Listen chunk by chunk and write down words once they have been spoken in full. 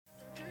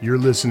You're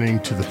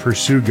listening to the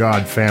Pursue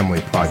God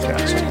Family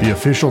Podcast, the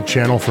official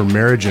channel for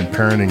marriage and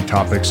parenting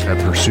topics at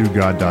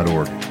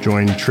pursuegod.org.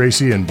 Join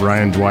Tracy and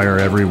Brian Dwyer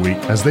every week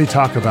as they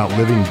talk about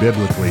living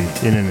biblically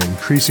in an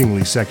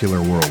increasingly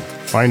secular world.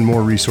 Find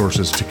more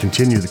resources to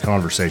continue the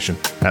conversation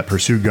at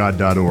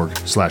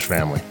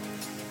pursuegod.org/family.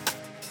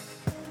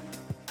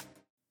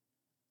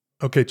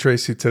 Okay,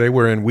 Tracy, today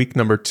we're in week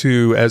number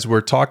 2 as we're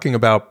talking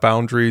about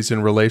boundaries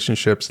in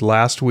relationships.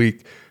 Last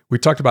week, we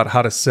talked about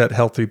how to set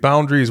healthy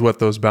boundaries, what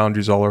those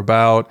boundaries all are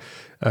about.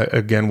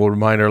 Again, we'll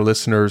remind our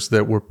listeners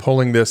that we're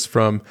pulling this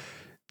from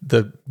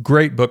the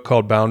great book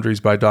called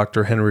Boundaries by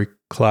Dr. Henry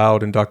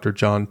Cloud and Dr.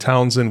 John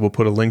Townsend. We'll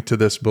put a link to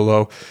this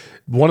below.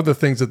 One of the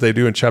things that they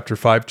do in chapter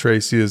 5,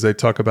 Tracy, is they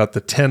talk about the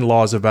 10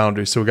 laws of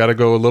boundaries. So we got to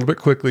go a little bit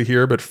quickly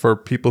here, but for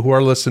people who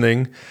are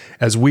listening,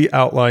 as we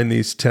outline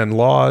these 10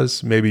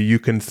 laws, maybe you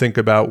can think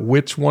about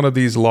which one of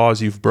these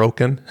laws you've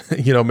broken.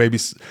 Maybe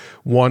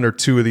one or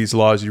two of these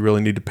laws you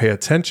really need to pay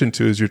attention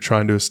to as you're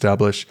trying to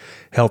establish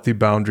healthy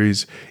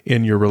boundaries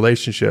in your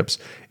relationships.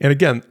 And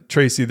again,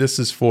 Tracy, this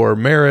is for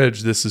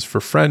marriage, this is for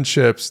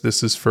friendships,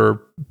 this is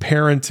for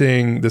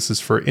parenting, this is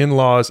for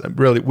in-laws.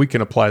 Really, we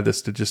can apply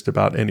this to just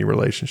about any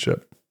relationship.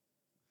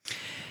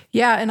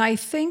 Yeah, and I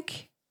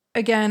think,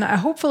 again,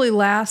 hopefully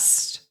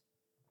last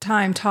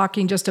time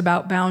talking just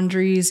about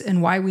boundaries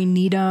and why we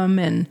need them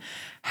and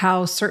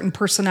how certain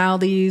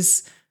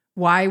personalities,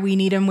 why we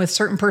need them with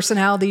certain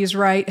personalities,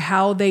 right?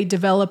 How they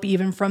develop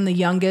even from the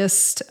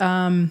youngest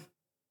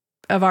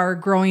of our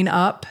growing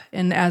up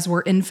and as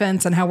we're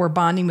infants and how we're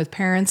bonding with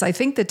parents. I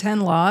think the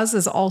 10 laws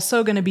is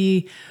also going to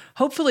be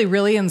hopefully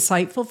really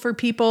insightful for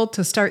people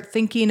to start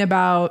thinking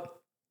about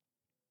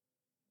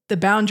the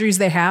boundaries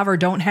they have or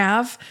don't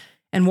have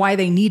and why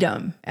they need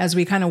them as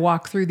we kind of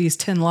walk through these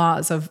 10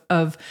 laws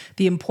of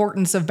the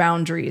importance of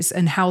boundaries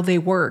and how they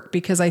work,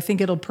 because I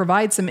think it'll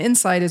provide some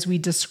insight as we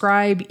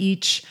describe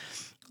each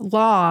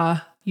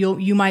law.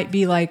 You might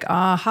be like,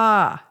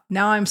 aha,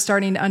 now I'm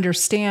starting to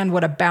understand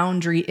what a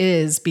boundary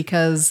is,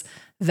 because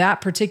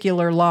that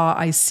particular law,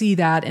 I see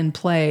that in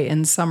play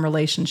in some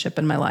relationship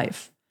in my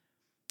life.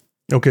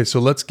 Okay, so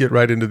let's get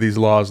right into these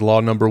laws.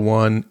 Law number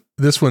 1,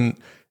 this one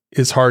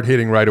is hard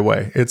hitting right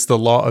away. It's the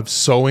law of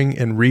sowing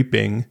and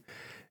reaping.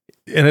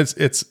 And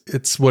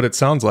it's what it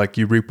sounds like.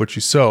 You reap what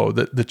you sow.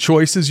 The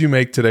choices you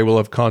make today will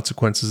have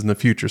consequences in the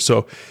future.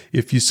 So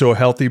if you sow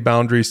healthy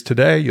boundaries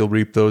today, you'll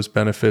reap those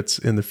benefits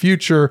in the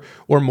future.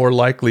 Or more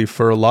likely,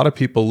 for a lot of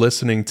people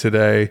listening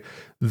today,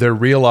 they're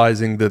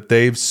realizing that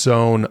they've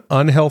sown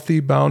unhealthy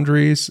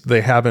boundaries.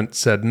 They haven't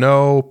said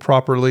no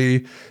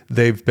properly.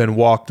 They've been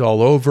walked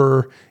all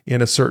over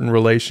in a certain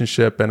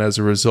relationship. And as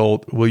a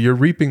result, you're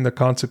reaping the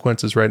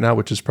consequences right now,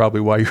 which is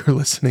probably why you're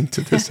listening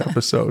to this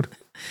episode.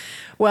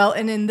 Well,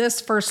 and in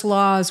this first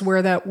law is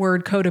where that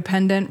word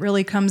codependent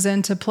really comes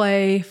into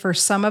play for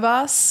some of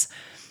us.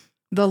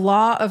 The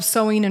law of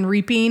sowing and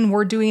reaping,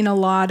 we're doing a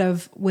lot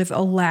of, with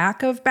a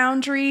lack of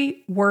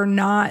boundary, we're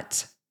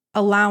not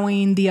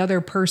allowing the other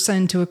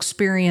person to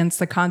experience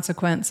the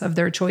consequence of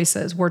their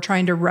choices. We're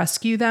trying to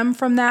rescue them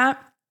from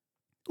that.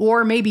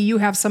 Or maybe you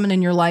have someone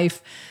in your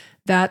life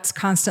that's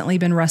constantly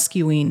been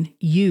rescuing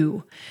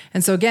you.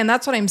 And so again,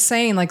 that's what I'm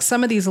saying. Like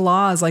some of these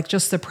laws, like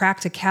just the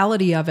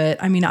practicality of it.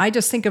 I mean, I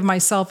just think of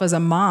myself as a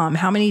mom,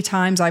 how many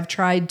times I've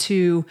tried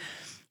to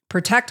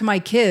protect my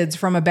kids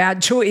from a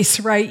bad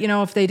choice, right?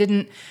 If they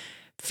didn't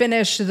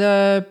finish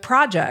the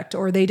project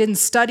or they didn't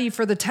study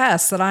for the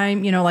test, that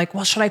I'm, like,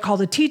 well, should I call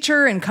the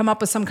teacher and come up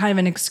with some kind of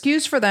an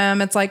excuse for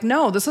them? It's like,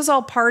 no, this is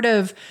all part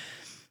of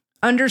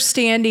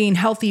understanding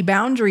healthy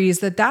boundaries,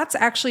 that's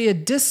actually a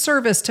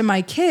disservice to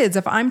my kids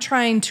if I'm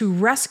trying to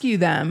rescue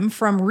them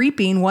from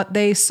reaping what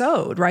they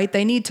sowed, right?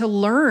 They need to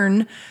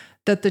learn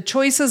that the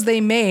choices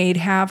they made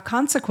have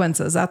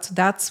consequences.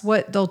 That's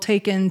what they'll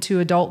take into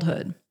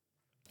adulthood.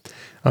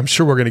 I'm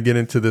sure we're going to get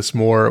into this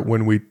more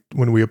when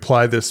we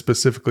apply this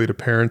specifically to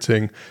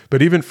parenting.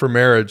 But even for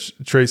marriage,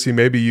 Tracy,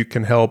 maybe you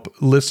can help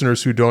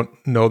listeners who don't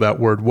know that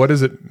word. What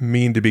does it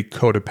mean to be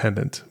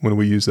codependent when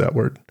we use that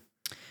word?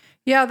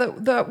 Yeah,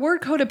 the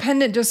word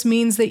codependent just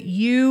means that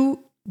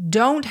you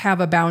don't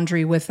have a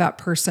boundary with that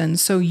person.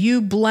 So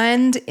you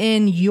blend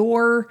in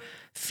your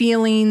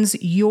feelings,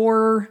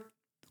 your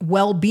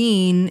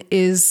well-being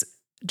is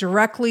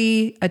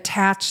directly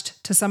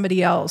attached to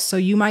somebody else. So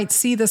you might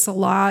see this a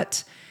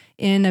lot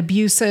in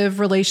abusive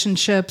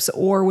relationships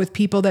or with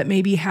people that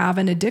maybe have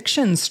an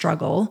addiction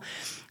struggle,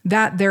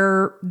 that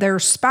their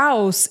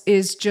spouse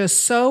is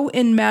just so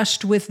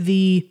enmeshed with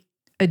the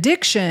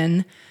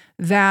addiction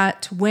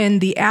that when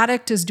the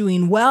addict is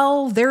doing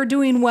well, they're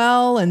doing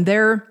well and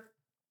they're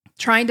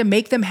trying to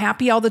make them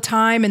happy all the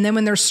time. And then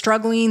when they're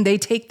struggling, they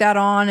take that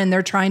on and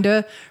they're trying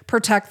to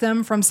protect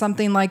them from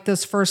something like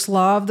this first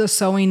law of the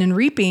sowing and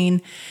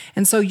reaping.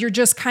 And so you're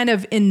just kind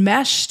of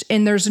enmeshed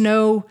and there's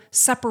no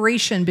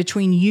separation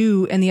between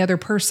you and the other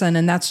person.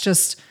 And that's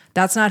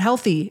not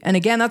healthy. And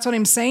again, that's what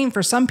I'm saying.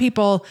 For some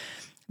people,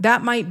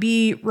 that might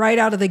be right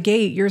out of the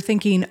gate. You're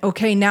thinking,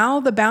 okay, now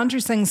the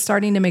boundaries thing's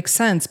starting to make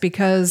sense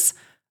because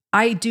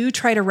I do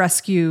try to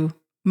rescue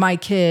my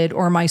kid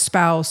or my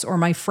spouse or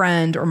my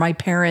friend or my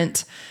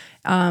parent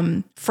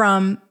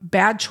from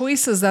bad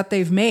choices that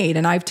they've made.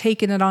 And I've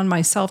taken it on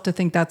myself to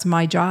think that's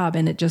my job,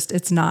 and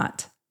it's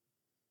not.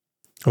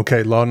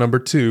 Okay, law number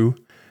 2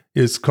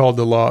 is called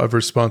the law of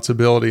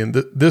responsibility. And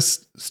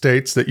this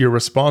states that you're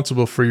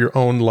responsible for your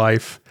own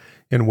life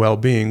and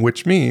well-being,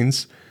 which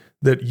means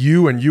that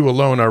you and you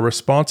alone are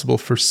responsible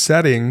for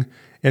setting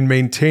and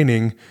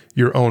maintaining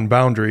your own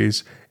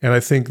boundaries. And I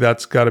think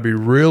that's got to be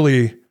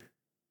really,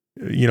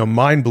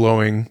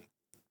 mind-blowing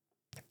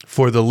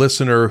for the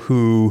listener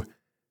who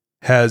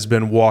has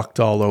been walked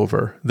all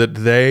over, that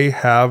they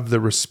have the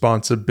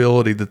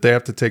responsibility, that they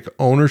have to take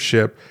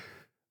ownership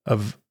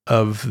of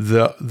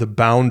the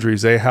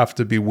boundaries. They have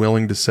to be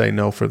willing to say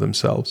no for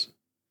themselves.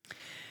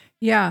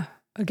 Yeah.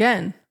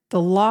 Again,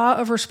 the law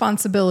of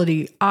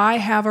responsibility. I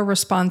have a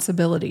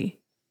responsibility.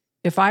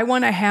 If I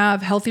want to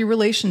have healthy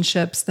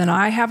relationships, then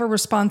I have a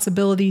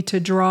responsibility to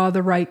draw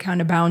the right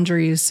kind of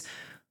boundaries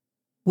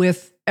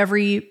with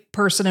every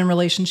person and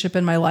relationship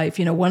in my life.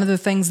 One of the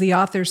things the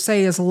authors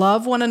say is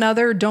love one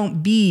another,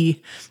 don't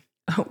be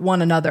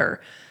one another.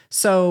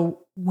 So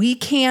we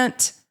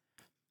can't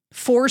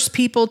force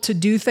people to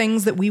do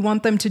things that we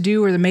want them to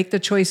do or to make the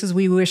choices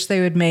we wish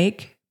they would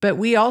make. But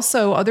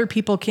other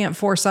people can't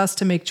force us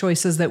to make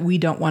choices that we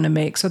don't want to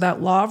make. So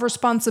that law of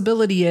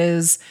responsibility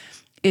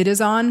it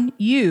is on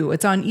you.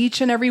 It's on each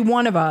and every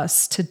one of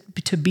us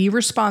to be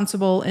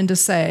responsible and to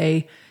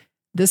say,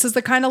 this is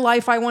the kind of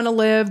life I want to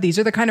live. These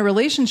are the kind of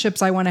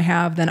relationships I want to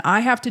have. Then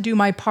I have to do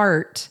my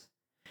part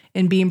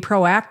in being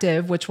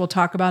proactive, which we'll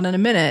talk about in a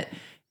minute,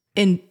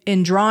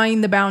 in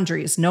drawing the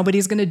boundaries.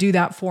 Nobody's going to do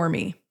that for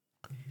me.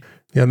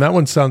 Yeah, and that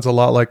one sounds a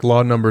lot like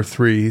law number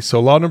 3. So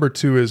law number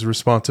 2 is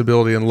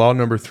responsibility, and law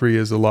number 3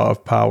 is the law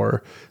of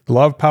power. The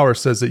law of power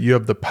says that you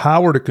have the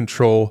power to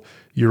control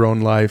your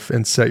own life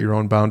and set your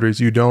own boundaries.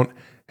 You don't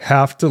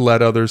have to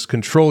let others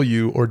control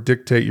you or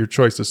dictate your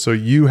choices. So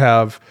you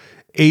have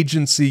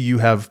agency, you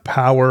have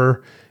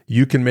power,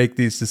 you can make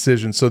these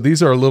decisions. So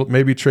these are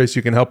maybe Trace,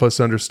 you can help us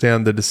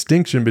understand the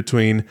distinction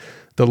between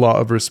the law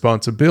of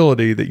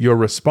responsibility, that you're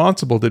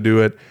responsible to do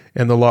it,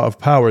 and the law of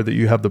power, that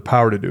you have the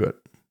power to do it.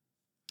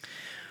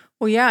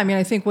 Well, yeah,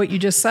 I think what you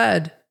just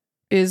said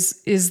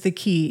is the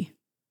key,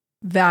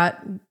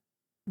 that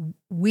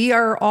we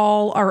are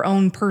all our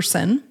own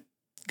person.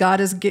 God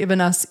has given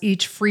us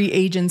each free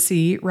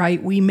agency,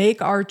 right? We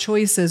make our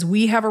choices.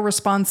 We have a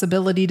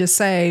responsibility to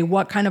say,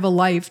 what kind of a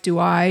life do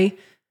I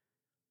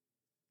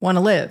want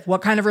to live?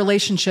 What kind of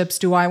relationships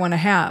do I want to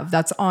have?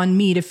 That's on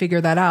me to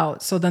figure that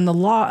out. So then the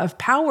law of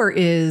power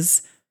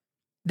is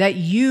that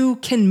you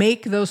can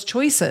make those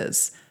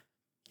choices,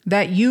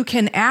 that you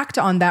can act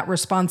on that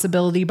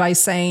responsibility by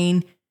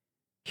saying,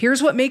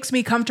 here's what makes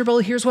me comfortable.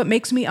 Here's what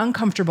makes me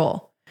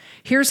uncomfortable.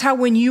 Here's how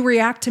when you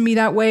react to me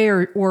that way,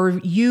 or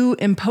you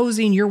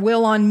imposing your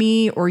will on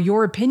me or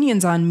your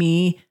opinions on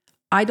me,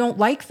 I don't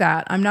like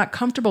that. I'm not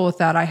comfortable with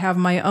that. I have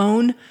my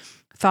own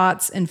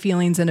thoughts and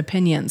feelings and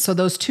opinions. So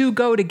those two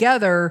go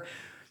together,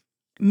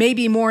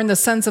 maybe more in the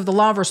sense of the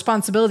law of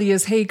responsibility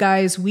is, hey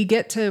guys, we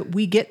get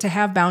to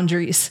have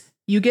boundaries.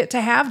 You get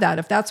to have that.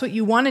 If that's what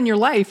you want in your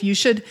life,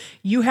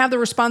 you have the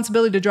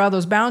responsibility to draw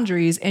those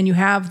boundaries, and you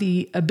have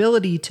the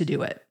ability to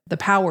do it, the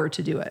power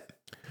to do it.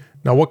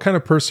 Now, what kind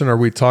of person are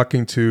we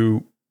talking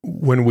to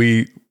when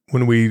we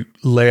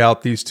lay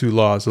out these two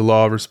laws, the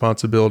law of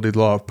responsibility, the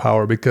law of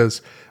power?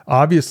 Because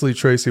obviously,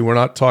 Tracy, we're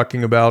not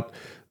talking about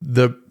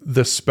the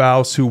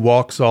spouse who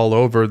walks all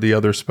over the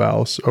other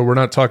spouse, or we're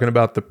not talking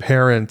about the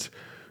parent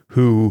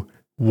who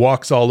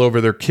walks all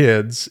over their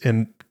kids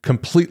and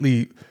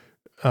completely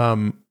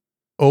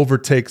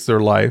overtakes their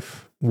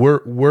life.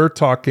 We're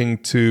talking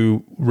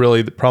to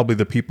really probably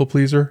the people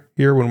pleaser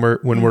here when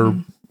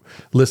we're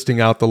listing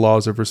out the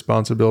laws of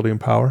responsibility and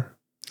power.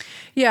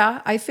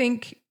 Yeah, I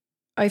think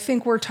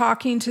we're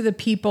talking to the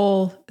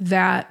people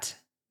that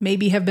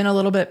maybe have been a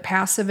little bit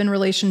passive in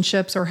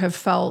relationships, or have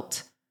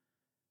felt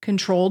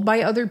controlled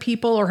by other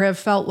people, or have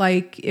felt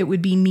like it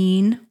would be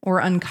mean or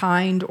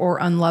unkind or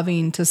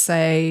unloving to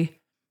say,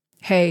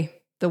 hey,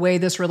 the way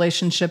this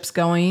relationship's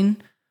going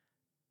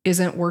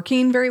isn't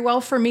working very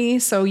well for me.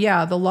 So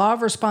yeah, the law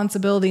of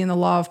responsibility and the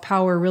law of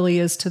power really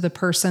is to the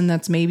person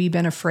that's maybe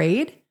been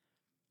afraid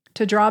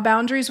to draw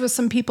boundaries with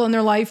some people in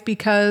their life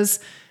because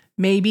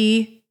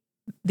maybe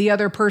the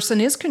other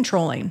person is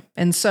controlling.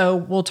 And so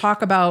we'll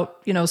talk about,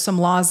 some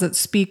laws that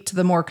speak to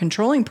the more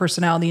controlling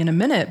personality in a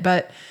minute,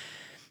 but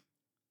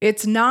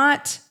it's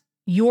not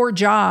your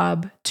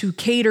job to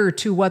cater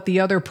to what the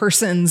other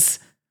person's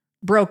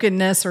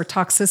brokenness or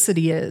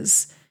toxicity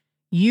is.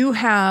 You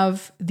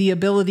have the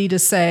ability to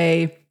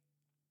say,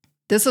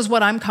 this is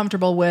what I'm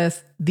comfortable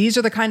with. These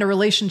are the kind of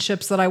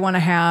relationships that I want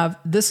to have.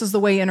 This is the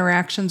way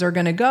interactions are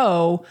going to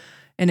go.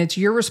 And it's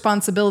your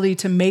responsibility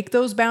to make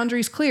those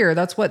boundaries clear.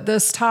 That's what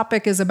this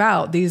topic is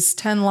about. These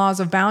 10 laws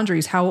of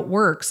boundaries, how it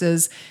works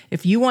is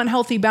if you want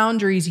healthy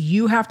boundaries,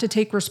 you have to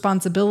take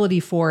responsibility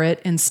for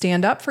it and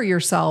stand up for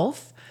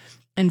yourself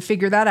and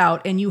figure that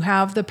out. And you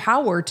have the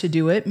power to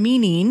do it,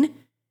 meaning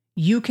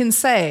you can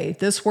say,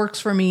 this works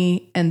for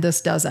me and this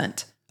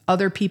doesn't.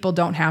 other people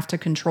don't have to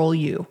control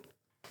you.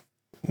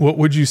 What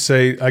would you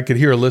say? I could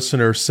hear a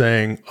listener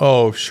saying,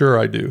 oh, sure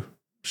I do.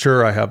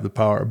 Sure, I have the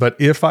power. But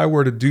if I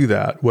were to do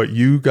that, what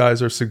you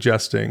guys are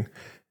suggesting,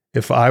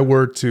 if I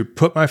were to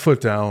put my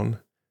foot down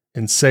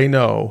and say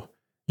no,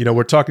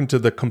 we're talking to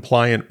the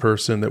compliant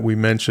person that we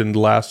mentioned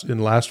in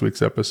last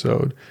week's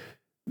episode.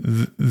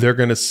 They're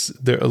going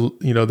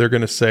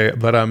to say,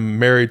 but I'm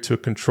married to a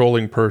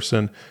controlling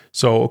person.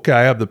 So, okay,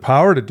 I have the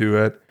power to do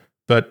it,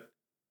 but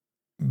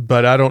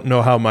I don't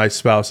know how my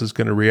spouse is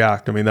going to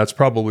react. I mean, that's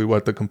probably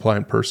what the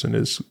compliant person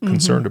is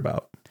concerned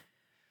about.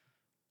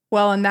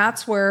 Well, and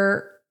that's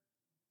where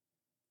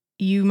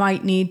you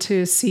might need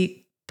to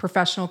seek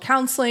professional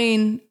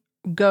counseling,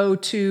 go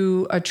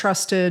to a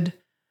trusted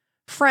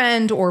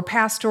friend or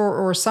pastor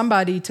or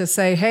somebody to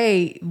say,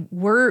 hey,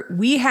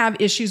 we have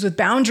issues with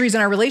boundaries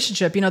in our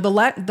relationship.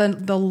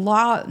 The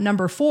law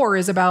number 4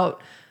 is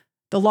about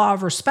the law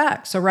of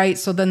respect.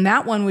 So then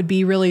that one would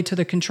be really to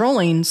the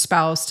controlling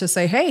spouse to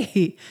say,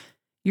 hey,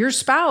 your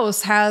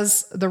spouse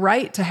has the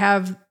right to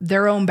have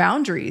their own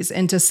boundaries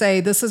and to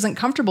say, this isn't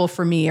comfortable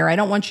for me, or I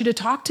don't want you to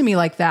talk to me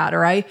like that,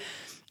 or I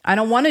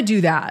don't want to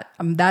do that.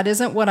 That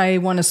isn't what I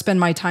want to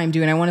spend my time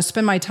doing. I want to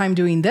spend my time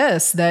doing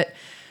this. That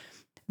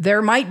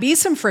there might be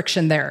some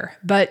friction there,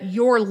 but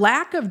your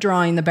lack of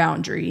drawing the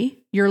boundary,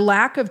 your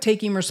lack of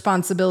taking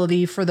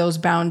responsibility for those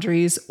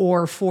boundaries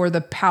or for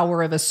the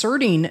power of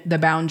asserting the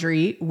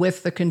boundary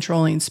with the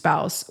controlling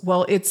spouse,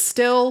 well, it's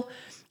still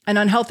an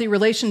unhealthy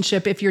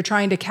relationship if you're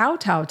trying to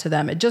kowtow to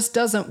them. It just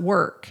doesn't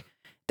work.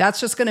 That's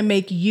just going to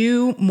make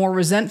you more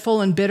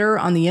resentful and bitter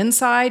on the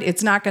inside.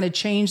 It's not going to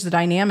change the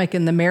dynamic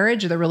in the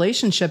marriage or the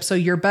relationship. So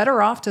you're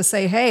better off to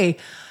say, hey,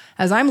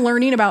 as I'm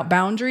learning about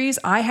boundaries,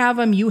 I have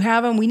them, you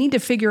have them. We need to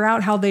figure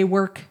out how they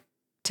work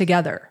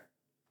together.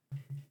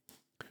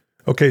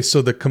 Okay,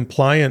 so the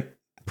compliant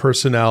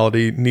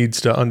personality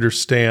needs to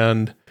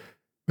understand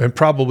and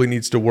probably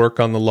needs to work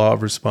on the law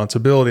of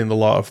responsibility and the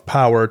law of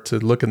power to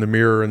look in the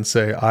mirror and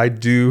say, I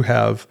do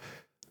have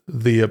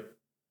the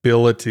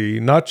ability,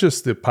 not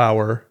just the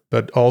power,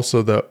 but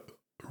also the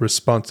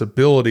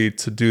responsibility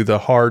to do the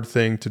hard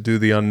thing, to do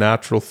the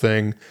unnatural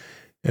thing,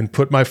 and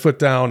put my foot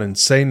down and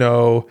say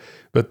no.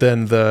 But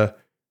then the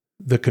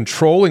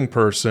controlling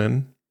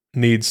person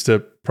needs to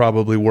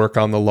probably work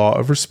on the law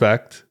of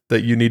respect,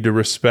 that you need to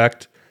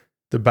respect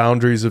the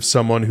boundaries of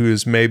someone who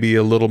is maybe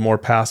a little more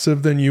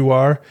passive than you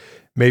are.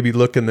 Maybe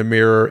look in the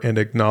mirror and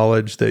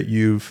acknowledge that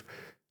you've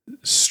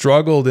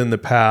struggled in the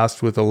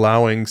past with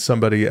allowing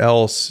somebody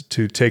else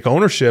to take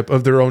ownership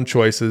of their own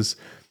choices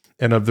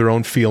and of their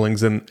own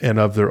feelings and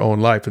of their own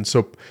life. And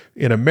so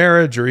in a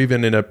marriage or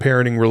even in a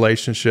parenting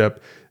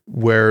relationship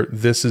where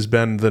this has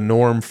been the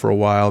norm for a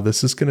while,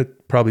 this is going to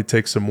probably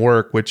take some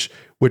work, which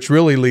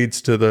really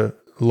leads to the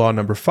law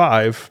number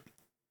 5,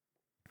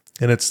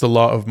 and it's the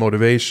law of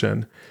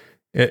motivation.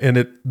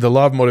 And the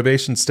law of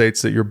motivation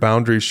states that your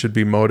boundaries should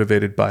be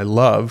motivated by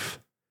love,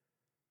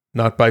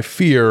 not by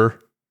fear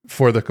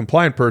for the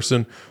compliant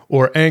person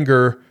or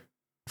anger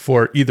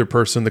for either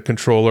person, the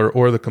controller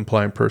or the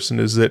compliant person.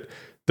 Is that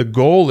the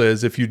goal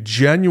is, if you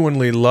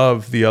genuinely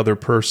love the other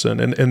person,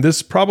 and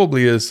this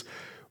probably is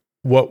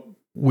what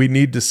we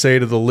need to say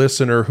to the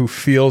listener who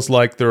feels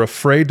like they're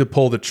afraid to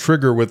pull the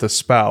trigger with a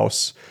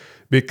spouse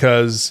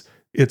because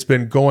it's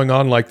been going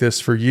on like this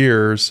for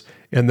years,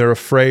 and they're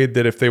afraid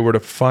that if they were to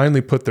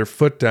finally put their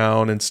foot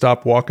down and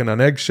stop walking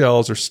on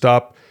eggshells or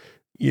stop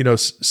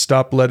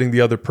letting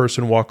the other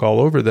person walk all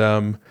over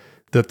them,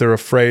 that they're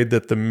afraid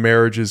that the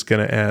marriage is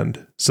going to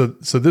end. So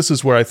this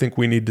is where I think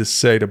we need to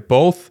say to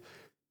both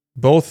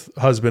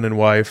husband and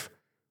wife,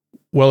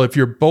 well, if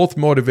you're both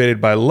motivated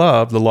by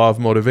love, the law of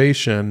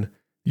motivation,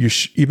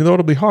 even though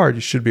it'll be hard,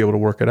 you should be able to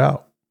work it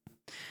out.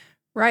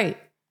 Right.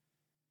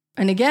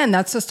 And again,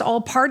 that's just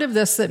all part of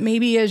this, that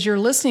maybe as you're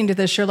listening to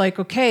this, you're like,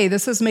 okay,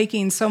 this is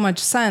making so much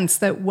sense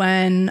that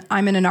when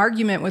I'm in an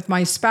argument with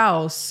my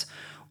spouse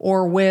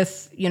or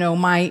with,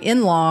 my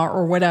in-law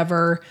or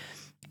whatever,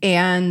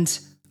 and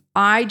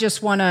I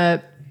just want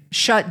to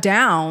shut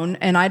down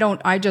and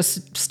I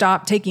just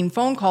stop taking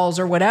phone calls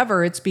or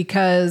whatever, it's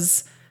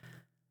because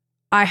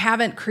I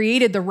haven't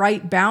created the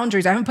right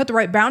boundaries. I haven't put the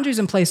right boundaries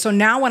in place. So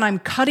now when I'm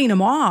cutting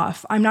them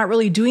off, I'm not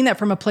really doing that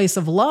from a place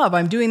of love.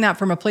 I'm doing that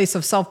from a place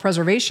of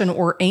self-preservation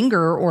or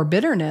anger or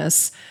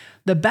bitterness.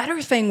 The better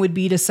thing would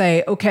be to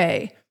say,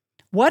 okay,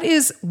 what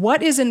is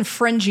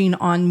infringing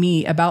on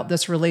me about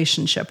this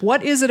relationship?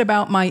 What is it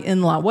about my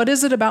in-law? What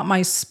is it about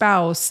my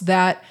spouse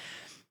that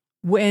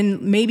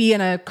when maybe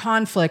in a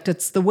conflict,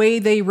 it's the way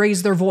they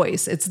raise their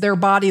voice, it's their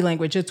body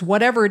language, it's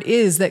whatever it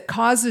is that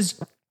causes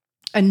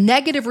a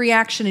negative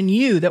reaction in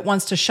you that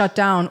wants to shut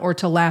down or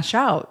to lash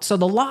out. So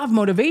the law of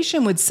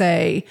motivation would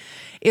say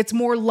it's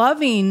more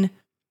loving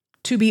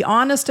to be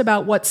honest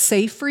about what's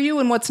safe for you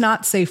and what's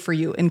not safe for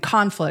you in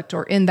conflict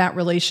or in that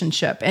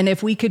relationship. And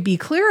if we could be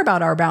clear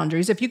about our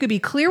boundaries, if you could be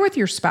clear with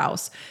your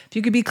spouse, if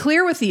you could be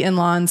clear with the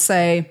in-law and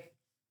say,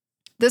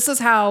 this is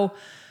how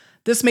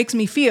this makes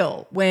me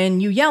feel when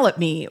you yell at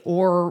me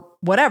or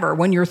whatever,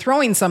 when you're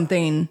throwing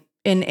something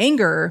in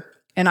anger,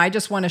 and I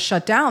just want to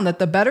shut down, that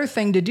the better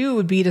thing to do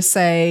would be to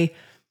say,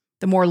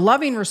 the more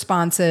loving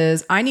response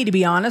is, I need to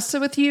be honest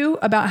with you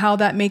about how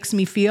that makes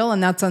me feel,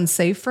 and that's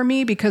unsafe for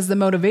me, because the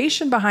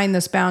motivation behind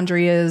this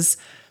boundary is,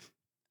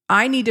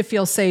 I need to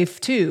feel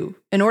safe too,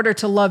 in order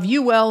to love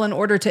you well, in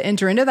order to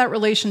enter into that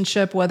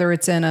relationship, whether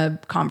it's in a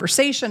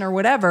conversation or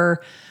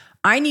whatever.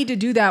 I need to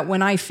do that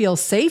when I feel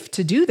safe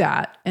to do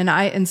that.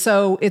 And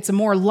so it's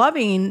more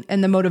loving,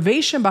 and the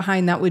motivation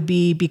behind that would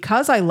be,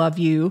 because I love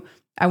you,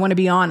 I want to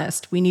be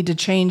honest. We need to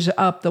change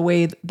up the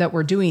way that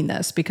we're doing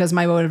this, because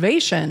my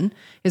motivation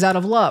is out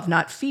of love,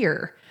 not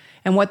fear.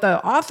 And what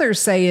the authors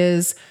say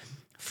is,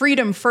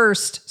 freedom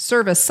first,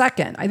 service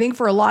second. I think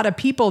for a lot of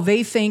people,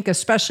 they think,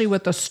 especially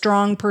with a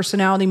strong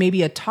personality,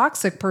 maybe a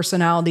toxic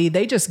personality,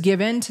 they just give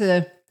in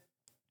to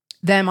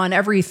them on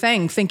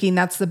everything, thinking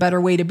that's the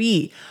better way to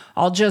be.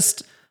 I'll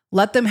just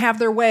let them have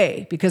their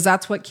way, because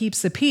that's what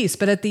keeps the peace.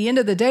 But at the end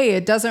of the day,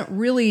 it doesn't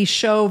really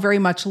show very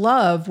much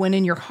love when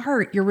in your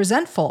heart, you're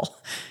resentful.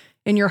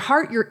 In your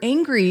heart, you're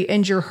angry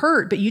and you're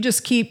hurt, but you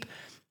just keep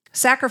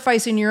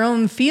sacrificing your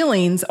own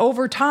feelings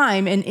over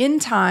time. And in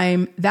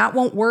time, that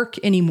won't work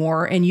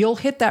anymore. And you'll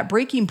hit that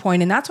breaking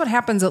point. And that's what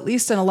happens, at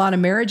least in a lot of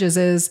marriages,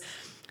 is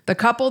the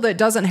couple that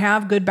doesn't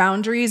have good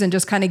boundaries and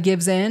just kind of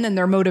gives in, and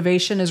their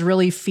motivation is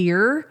really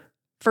fear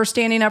for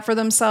standing up for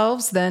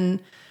themselves, then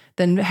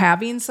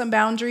having some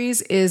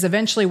boundaries, is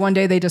eventually one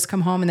day they just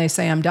come home and they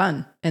say, I'm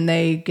done. And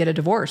they get a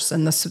divorce.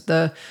 And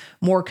the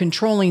more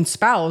controlling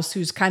spouse,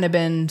 who's kind of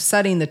been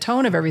setting the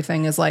tone of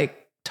everything, is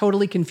like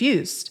totally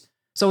confused.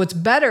 So it's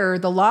better,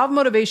 the law of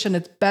motivation,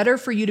 it's better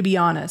for you to be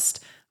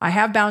honest. I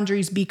have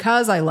boundaries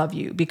because I love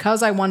you,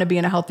 because I want to be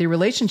in a healthy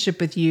relationship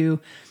with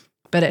you,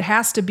 but it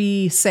has to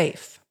be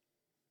safe.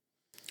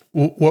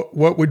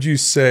 What would you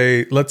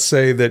say? Let's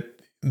say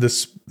that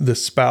the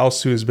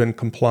spouse who has been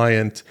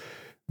compliant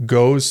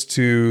goes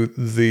to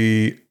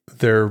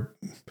their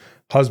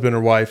husband or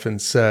wife and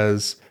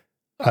says,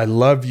 I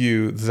love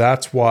you,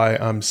 that's why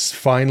I'm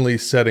finally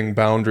setting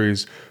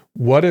boundaries.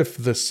 What if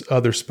this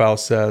other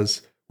spouse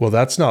says, well,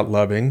 that's not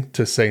loving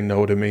to say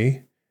no to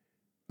me?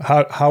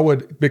 How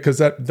would, because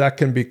that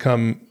can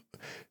become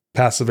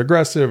passive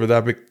aggressive, or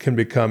that can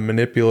become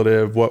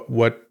manipulative.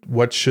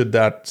 What should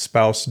that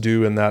spouse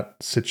do in that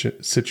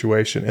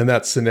situation, in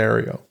that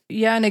scenario?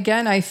 Yeah. And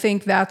again, I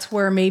think that's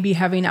where maybe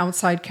having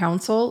outside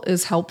counsel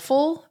is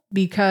helpful,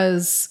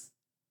 because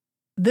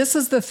this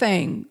is the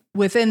thing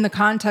within the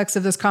context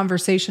of this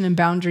conversation and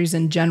boundaries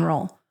in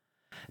general.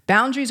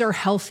 Boundaries are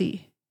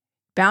healthy.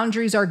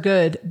 Boundaries are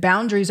good.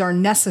 Boundaries are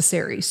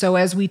necessary. So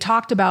as we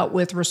talked about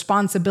with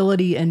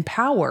responsibility and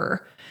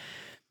power,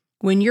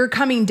 when you're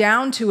coming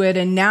down to it,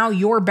 and now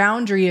your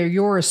boundary or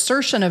your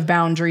assertion of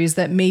boundaries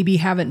that maybe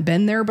haven't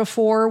been there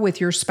before with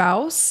your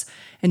spouse,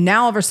 and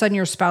now all of a sudden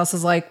your spouse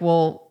is like,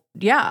 well,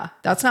 yeah,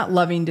 that's not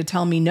loving to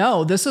tell me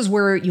no. This is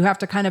where you have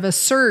to kind of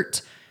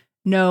assert,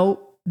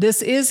 no,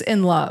 this is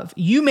in love.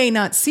 You may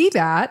not see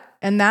that,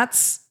 and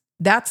that's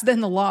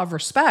then the law of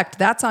respect.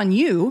 That's on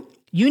you.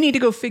 You need to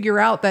go figure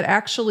out that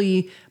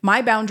actually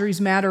my boundaries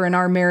matter in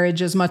our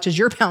marriage as much as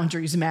your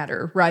boundaries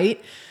matter,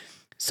 right?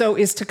 So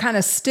is to kind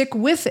of stick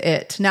with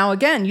it. Now,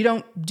 again, you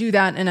don't do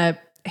that in a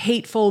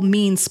hateful,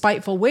 mean,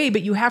 spiteful way,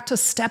 but you have to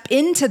step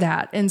into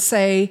that and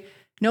say,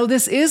 no,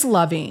 this is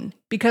loving,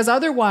 because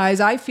otherwise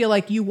I feel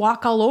like you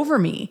walk all over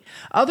me.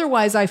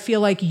 Otherwise, I feel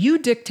like you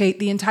dictate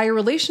the entire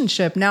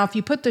relationship. Now, if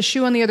you put the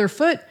shoe on the other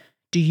foot,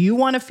 do you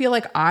want to feel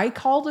like I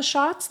call the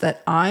shots,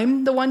 that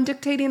I'm the one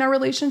dictating our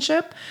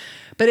relationship?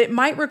 But it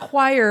might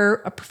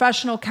require a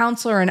professional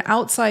counselor, an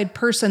outside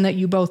person that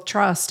you both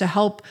trust, to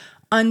help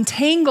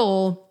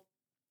untangle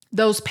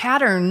those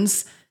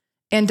patterns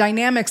and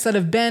dynamics that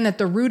have been at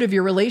the root of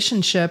your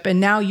relationship. And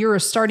now you're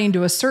starting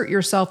to assert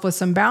yourself with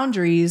some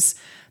boundaries.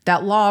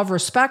 That law of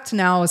respect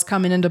now is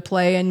coming into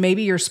play, and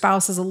maybe your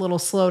spouse is a little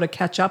slow to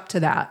catch up to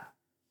that.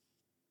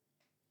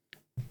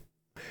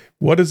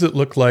 What does it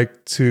look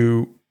like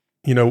to,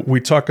 we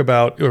talk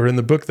about, or in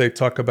the book, they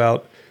talk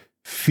about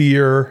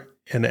fear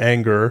and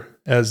anger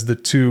as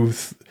two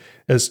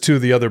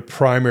of the other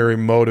primary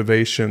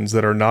motivations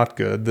that are not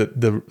good.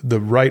 The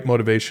right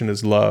motivation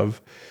is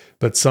love,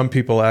 but some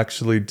people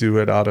actually do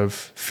it out of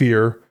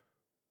fear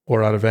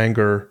or out of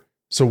anger.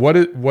 So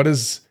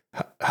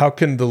how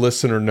can the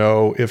listener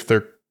know if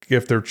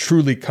they're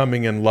truly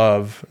coming in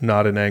love,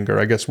 not in anger?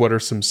 I guess, what are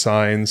some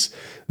signs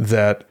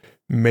that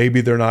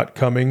maybe they're not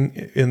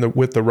coming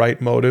with the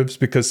right motives?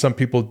 Because some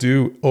people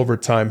do over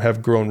time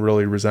have grown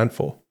really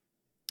resentful.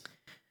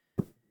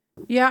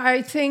 Yeah,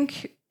 I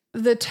think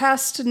the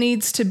test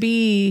needs to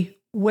be,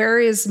 where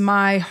is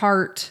my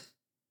heart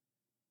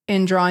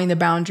in drawing the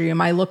boundary?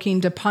 Am I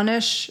looking to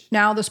punish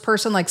now this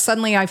person? Like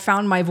suddenly I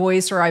found my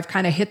voice, or I've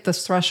kind of hit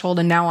this threshold,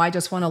 and now I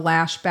just want to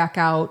lash back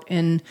out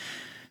and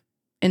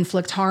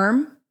inflict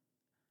harm.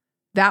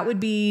 That would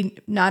be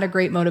not a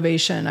great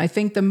motivation. I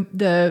think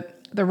the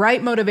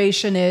right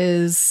motivation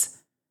is,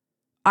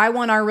 I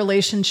want our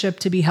relationship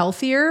to be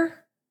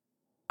healthier.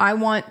 I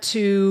want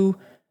to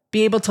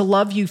be able to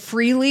love you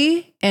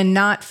freely and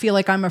not feel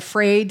like I'm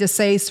afraid to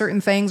say certain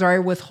things or I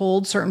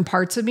withhold certain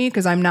parts of me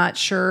because I'm not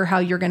sure how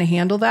you're going to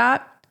handle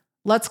that,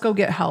 let's go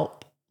get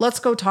help. Let's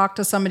go talk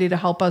to somebody to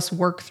help us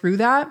work through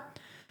that.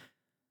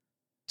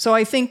 So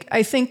I think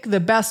the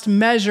best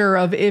measure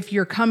of if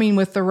you're coming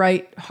with the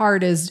right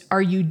heart is,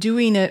 are you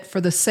doing it for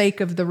the sake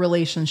of the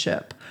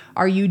relationship?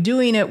 Are you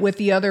doing it with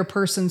the other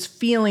person's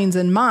feelings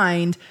in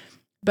mind,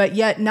 but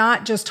yet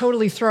not just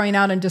totally throwing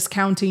out and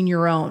discounting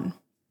your own?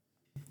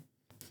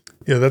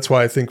 Yeah, that's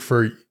why I think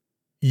for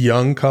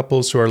young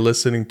couples who are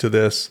listening to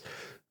this,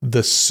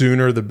 the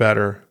sooner the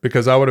better.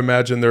 Because I would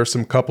imagine there are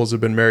some couples who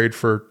have been married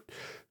for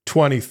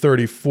 20,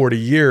 30, 40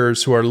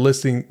 years who are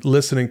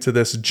listening to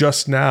this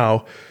just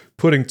now,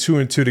 putting two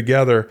and two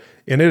together.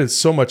 And it is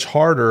so much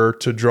harder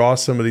to draw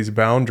some of these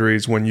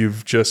boundaries when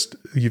you've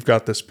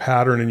got this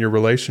pattern in your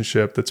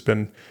relationship that's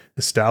been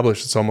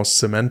established. It's almost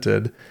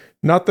cemented.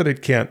 Not that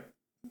it can't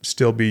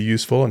still be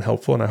useful and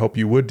helpful. And I hope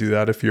you would do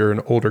that if you're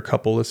an older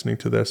couple listening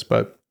to this,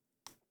 but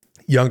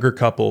younger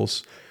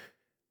couples,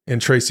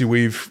 and Tracy,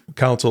 we've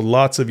counseled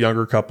lots of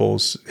younger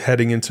couples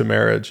heading into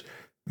marriage.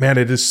 Man,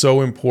 it is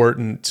so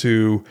important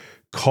to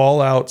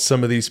call out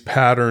some of these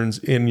patterns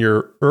in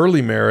your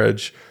early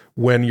marriage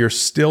when you're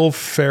still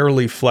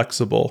fairly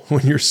flexible,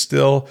 when you're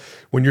still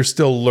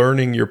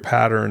learning your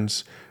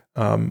patterns,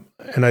 and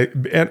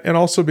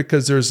also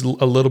because there's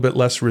a little bit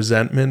less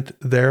resentment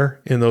there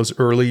in those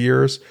early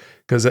years,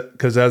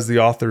 because as the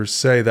authors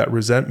say, that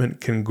resentment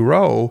can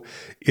grow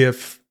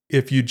if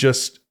you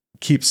just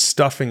keep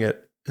stuffing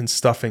it and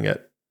stuffing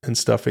it and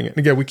stuffing it. And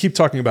again, we keep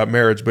talking about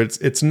marriage, but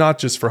it's not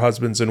just for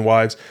husbands and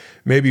wives.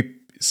 Maybe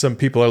some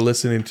people are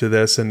listening to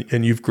this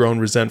and you've grown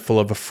resentful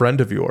of a friend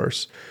of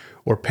yours,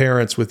 or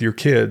parents with your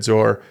kids,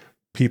 or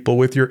people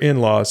with your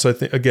in-laws. So I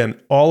think,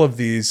 again, all of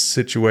these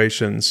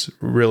situations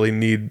really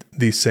need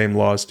these same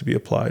laws to be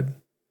applied.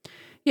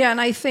 Yeah,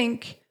 and I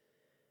think,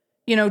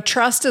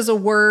 trust is a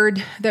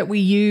word that we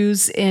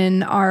use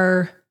in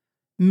our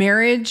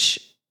marriage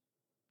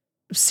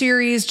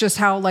series, just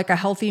how like a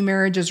healthy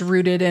marriage is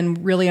rooted in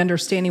really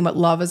understanding what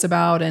love is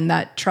about, and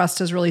that trust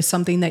is really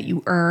something that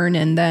you earn,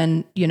 and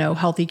then,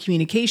 healthy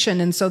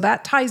communication. And so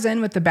that ties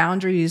in with the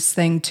boundaries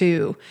thing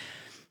too.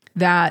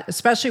 That,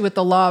 especially with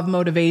the law of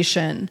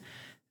motivation,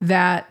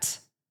 that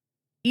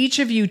each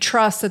of you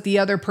trust that the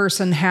other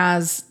person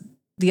has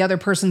the other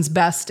person's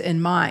best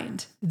in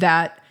mind,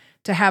 that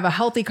to have a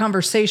healthy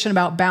conversation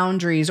about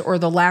boundaries or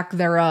the lack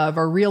thereof,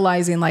 or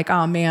realizing like,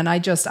 oh man,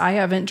 I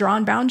haven't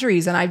drawn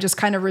boundaries and I've just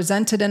kind of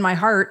resented in my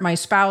heart, my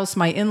spouse,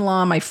 my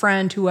in-law, my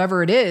friend,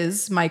 whoever it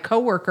is, my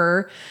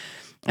coworker.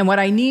 And what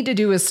I need to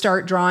do is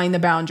start drawing the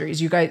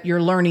boundaries.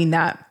 You're learning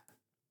that.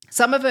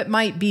 Some of it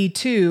might be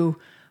too,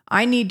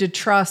 I need to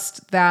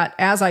trust that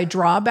as I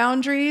draw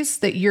boundaries,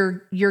 that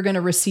you're going to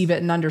receive it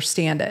and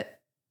understand it.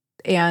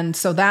 And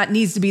so that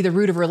needs to be the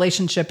root of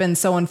relationship. And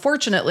so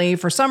unfortunately,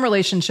 for some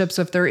relationships,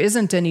 if there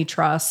isn't any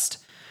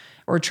trust,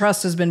 or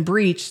trust has been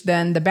breached,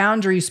 then the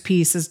boundaries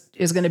piece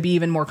is going to be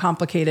even more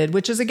complicated,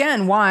 which is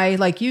again why,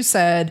 like you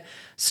said,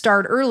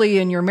 start early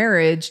in your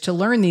marriage to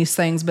learn these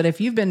things. But if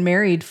you've been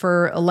married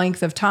for a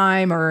length of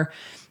time, or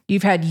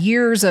you've had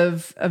years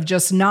of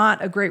just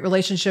not a great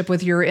relationship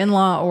with your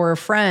in-law or a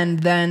friend,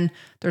 then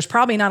there's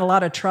probably not a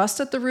lot of trust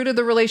at the root of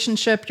the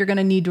relationship. You're going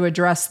to need to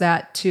address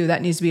that too.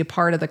 That needs to be a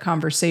part of the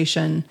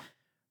conversation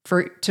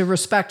to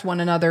respect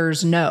one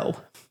another's no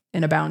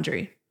in a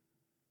boundary.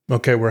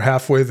 Okay, we're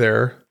halfway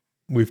there.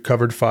 We've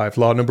covered 5.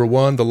 Law number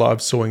 1, the law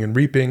of sowing and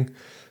reaping.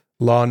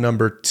 Law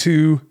number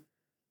 2,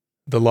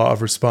 the law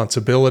of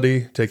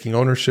responsibility, taking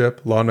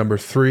ownership. Law number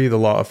 3, the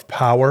law of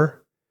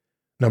power.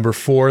 Number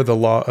 4, the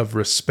law of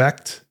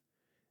respect.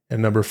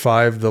 And number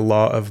 5, the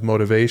law of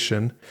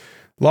motivation.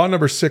 Law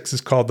number 6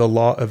 is called the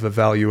law of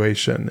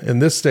evaluation.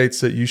 And this states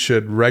that you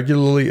should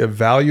regularly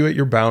evaluate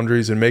your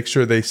boundaries and make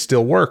sure they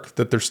still work,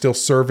 that they're still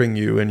serving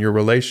you in your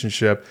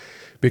relationship,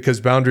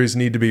 because boundaries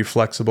need to be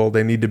flexible.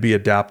 They need to be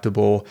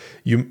adaptable.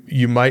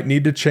 You might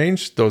need to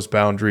change those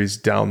boundaries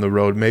down the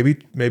road.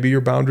 Maybe your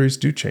boundaries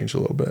do change a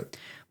little bit.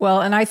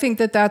 Well, and I think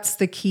that that's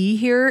the key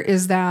here,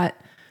 is that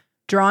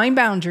drawing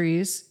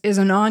boundaries is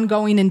an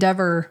ongoing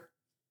endeavor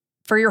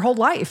for your whole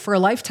life, for a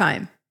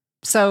lifetime.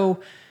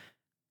 So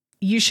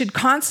you should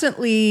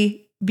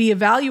constantly be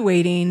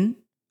evaluating,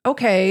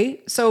 okay,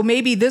 so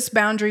maybe this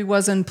boundary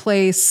was in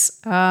place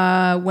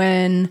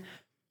when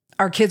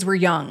our kids were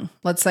young,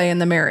 let's say in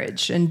the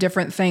marriage, and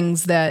different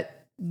things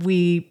that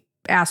we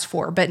asked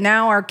for. But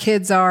now our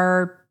kids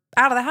are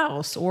out of the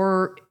house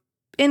or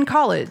in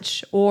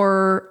college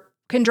or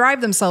can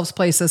drive themselves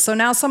places. So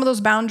now some of those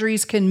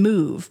boundaries can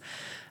move.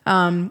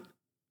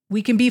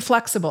 We can be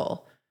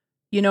flexible.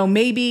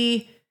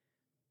 Maybe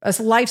a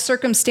life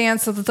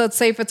circumstance, let's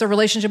say if it's a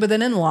relationship with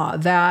an in-law,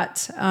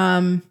 that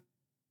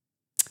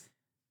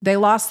they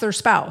lost their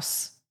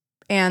spouse.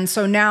 And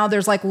so now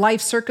there's like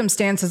life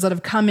circumstances that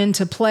have come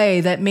into play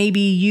that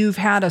maybe you've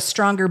had a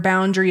stronger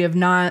boundary of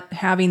not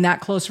having that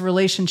close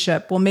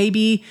relationship. Well,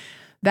 maybe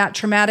that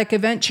traumatic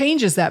event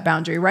changes that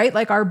boundary, right?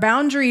 Like our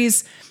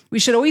boundaries, we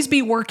should always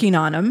be working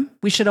on them.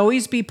 We should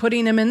always be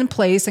putting them in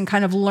place and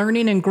kind of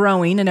learning and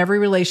growing in every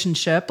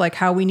relationship, like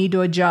how we need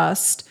to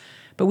adjust.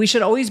 But we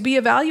should always be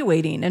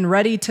evaluating and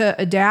ready to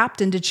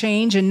adapt and to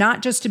change, and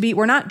not just to be,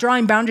 we're not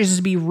drawing boundaries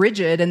to be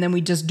rigid and then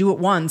we just do it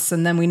once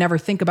and then we never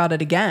think about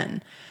it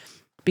again.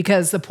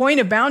 Because the point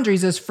of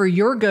boundaries is for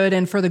your good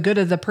and for the good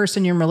of the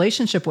person you're in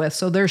relationship with.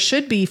 So there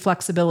should be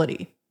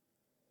flexibility.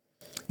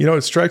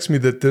 It strikes me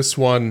that this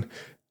one,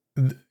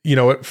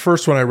 at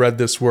first when I read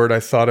this word, I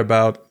thought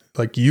about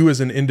like you as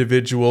an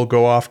individual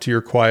go off to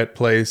your quiet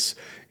place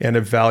and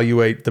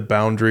evaluate the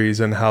boundaries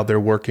and how they're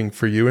working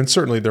for you. And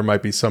certainly there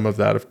might be some of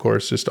that, of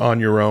course, just on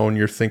your own,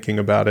 you're thinking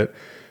about it.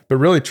 But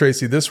really,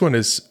 Tracy, this one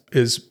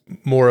is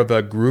more of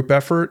a group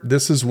effort.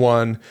 This is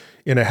one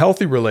in a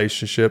healthy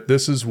relationship.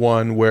 This is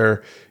one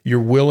where you're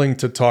willing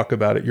to talk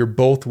about it. You're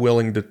both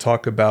willing to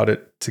talk about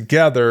it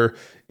together.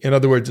 In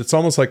other words, it's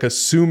almost like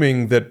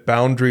assuming that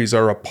boundaries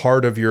are a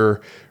part of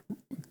your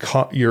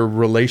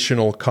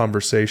relational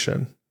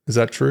conversation. Is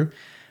that true?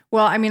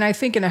 Well, I mean, I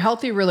think in a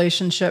healthy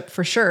relationship,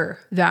 for sure,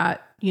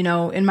 that,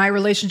 in my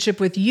relationship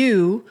with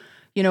you,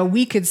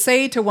 we could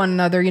say to one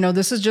another,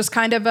 this is just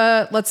kind of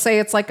let's say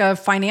it's like a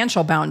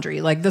financial boundary.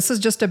 Like this is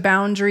just a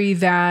boundary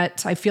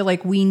that I feel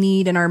like we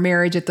need in our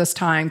marriage at this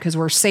time because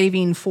we're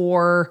saving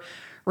for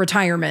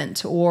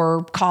retirement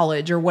or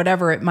college or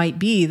whatever it might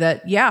be.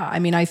 That,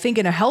 I think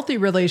in a healthy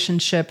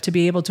relationship, to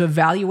be able to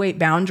evaluate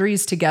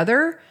boundaries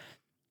together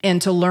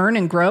and to learn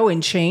and grow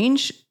and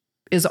change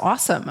is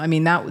awesome. I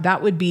mean,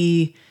 that would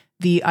be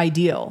the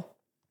ideal.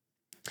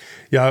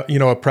 Yeah,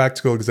 a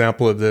practical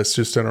example of this,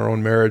 just in our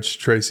own marriage,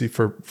 Tracy,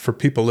 for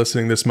people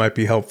listening, this might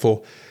be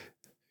helpful,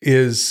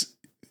 is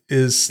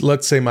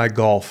let's say my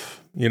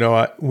golf.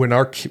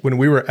 When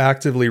we were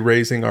actively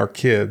raising our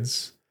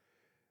kids,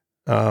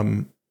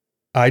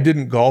 I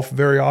didn't golf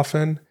very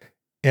often,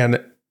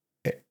 and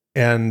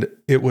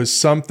it was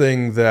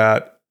something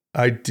that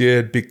I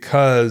did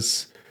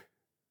because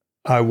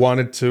I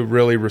wanted to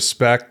really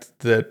respect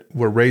that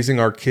we're raising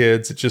our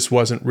kids. It just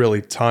wasn't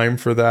really time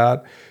for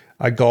that.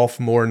 I golf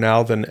more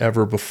now than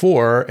ever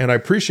before, and I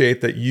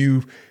appreciate that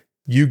you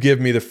give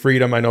me the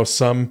freedom. I know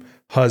some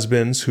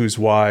husbands whose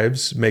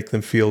wives make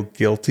them feel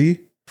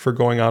guilty for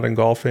going out and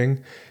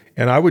golfing.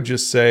 And I would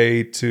just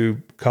say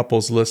to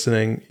couples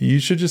listening, you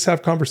should just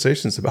have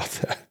conversations about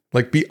that.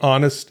 Like be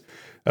honest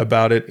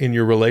about it in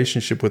your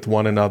relationship with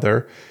one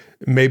another.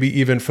 Maybe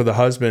even for the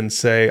husband,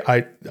 say,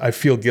 I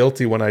feel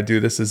guilty when I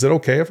do this. Is it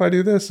okay if I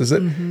do this? Is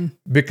it? Mm-hmm.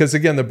 Because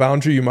again, the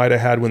boundary you might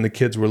have had when the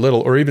kids were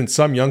little, or even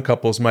some young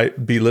couples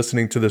might be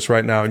listening to this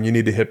right now and you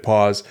need to hit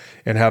pause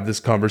and have this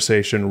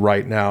conversation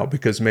right now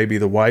because maybe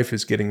the wife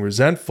is getting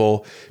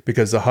resentful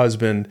because the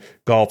husband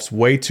golfs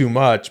way too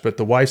much, but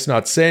the wife's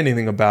not saying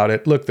anything about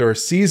it. Look, there are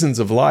seasons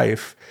of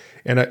life.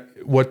 And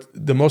what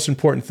the most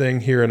important thing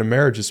here in a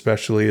marriage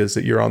especially is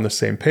that you're on the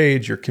same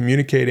page, you're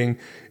communicating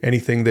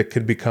anything that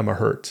could become a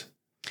hurt.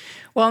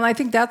 Well, and I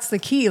think that's the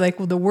key. Like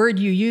the word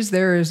you use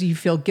there is you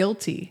feel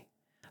guilty.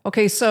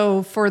 Okay,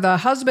 so for the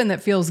husband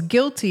that feels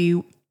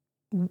guilty,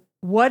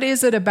 what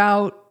is it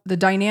about the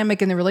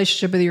dynamic in the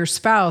relationship with your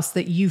spouse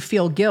that you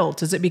feel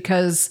guilt? Is it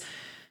because,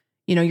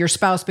 your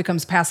spouse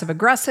becomes passive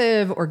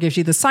aggressive or gives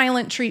you the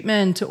silent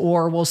treatment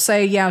or will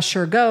say, yeah,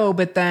 sure, go,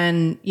 but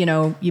then,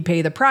 you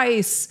pay the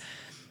price?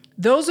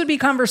 Those would be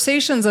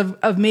conversations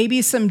of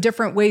maybe some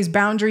different ways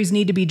boundaries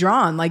need to be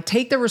drawn. Like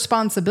take the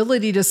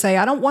responsibility to say,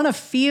 I don't want to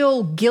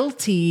feel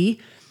guilty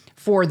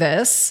for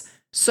this.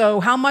 So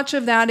how much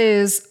of that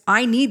is,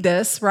 I need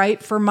this,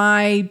 right, for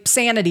my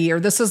sanity, or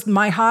this is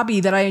my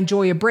hobby that I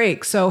enjoy a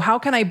break. So how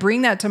can I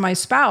bring that to my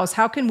spouse?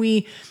 How can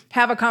we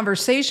have a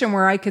conversation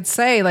where I could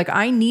say, like,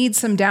 I need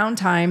some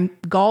downtime.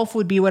 Golf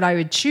would be what I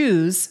would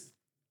choose.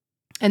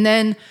 And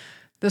then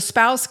the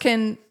spouse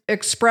can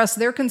express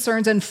their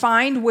concerns and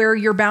find where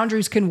your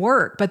boundaries can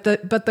work. But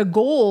the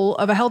goal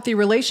of a healthy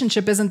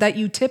relationship isn't that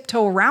you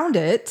tiptoe around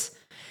it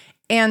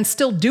and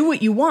still do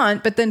what you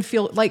want, but then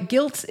feel like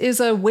guilt is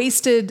a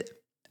wasted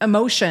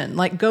emotion.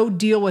 Like go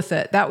deal with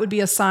it. That would be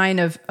a sign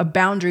of a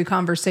boundary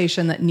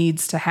conversation that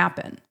needs to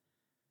happen.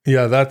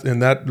 Yeah,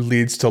 that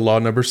leads to law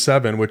number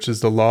 7, which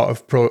is the law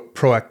of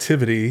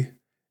proactivity.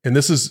 And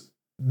this is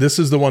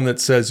the one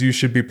that says you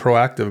should be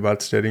proactive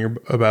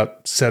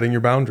about setting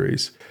your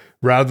boundaries,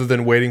 rather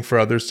than waiting for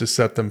others to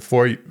set them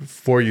for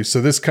you.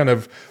 So this kind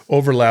of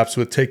overlaps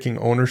with taking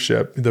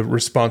ownership. The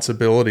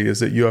responsibility is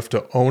that you have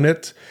to own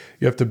it.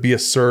 You have to be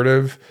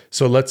assertive.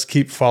 So let's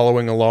keep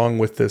following along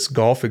with this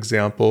golf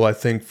example. I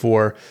think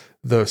for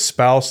the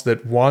spouse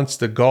that wants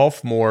to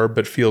golf more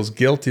but feels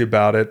guilty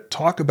about it,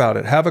 talk about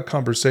it. Have a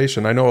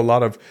conversation. I know a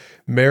lot of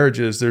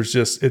marriages,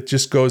 it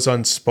just goes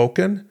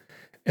unspoken,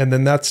 and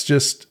then that's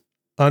just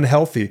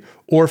unhealthy.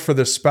 Or for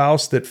the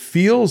spouse that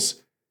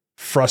feels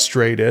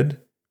frustrated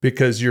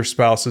because your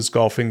spouse is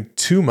golfing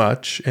too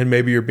much and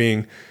maybe you're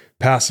being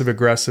passive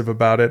aggressive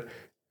about it,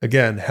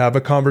 Again, have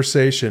a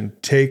conversation,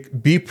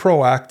 be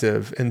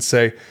proactive and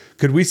say,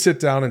 could we sit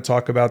down and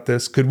talk about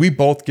this? Could we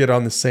both get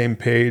on the same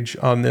page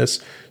on this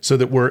so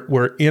that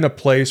we're in a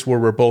place where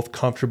we're both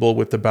comfortable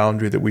with the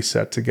boundary that we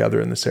set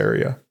together in this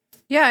area?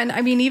 Yeah. And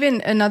I mean,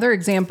 even another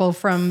example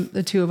from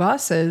the two of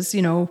us is,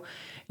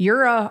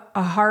 you're a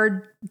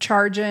hard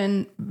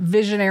charging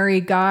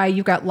visionary guy.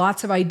 You've got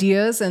lots of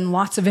ideas and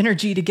lots of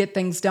energy to get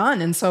things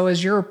done. And so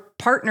as your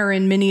partner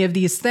in many of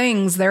these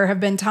things, there have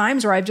been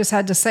times where I've just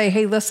had to say,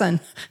 hey, listen,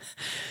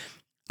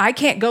 I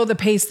can't go the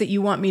pace that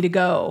you want me to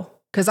go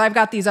because I've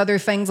got these other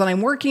things that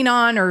I'm working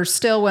on, or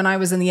still when I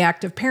was in the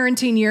active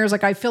parenting years,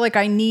 like I feel like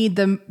I need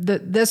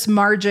this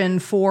margin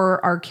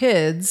for our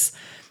kids.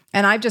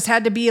 And I've just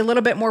had to be a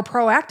little bit more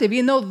proactive,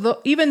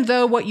 even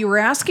though what you were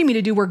asking me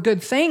to do were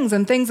good things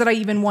and things that I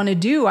even want to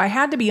do. I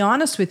had to be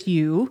honest with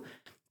you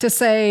to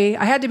say,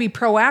 I had to be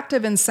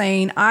proactive in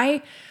saying,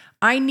 I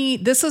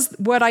need, this is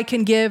what I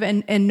can give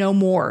and no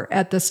more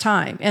at this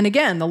time. And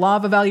again, the law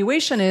of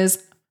evaluation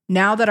is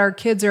now that our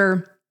kids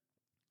are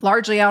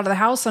largely out of the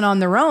house and on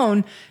their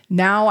own,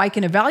 now I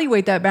can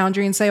evaluate that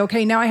boundary and say,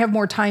 okay, now I have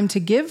more time to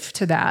give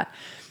to that.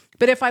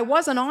 But if I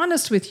wasn't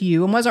honest with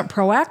you and wasn't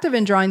proactive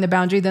in drawing the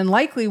boundary, then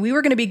likely we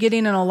were going to be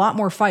getting in a lot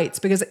more fights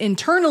because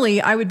internally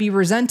I would be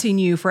resenting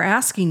you for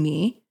asking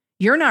me.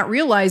 You're not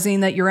realizing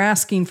that you're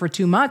asking for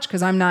too much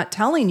because I'm not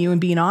telling you and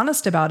being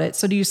honest about it.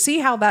 So do you see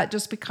how that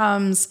just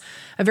becomes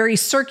a very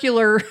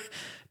circular,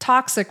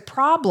 toxic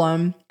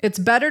problem? It's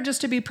better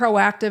just to be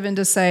proactive and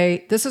to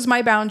say, this is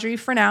my boundary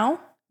for now.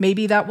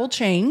 Maybe that will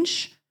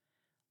change.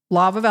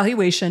 Law of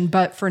evaluation.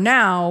 But for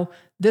now,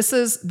 this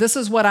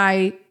is what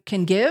I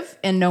can give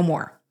and no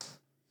more.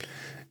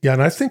 Yeah,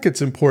 and I think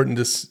it's important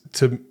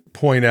to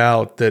point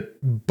out that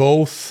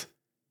both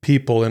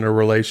people in a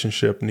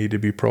relationship need to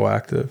be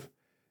proactive.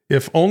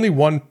 If only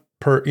one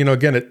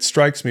again, it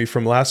strikes me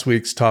from last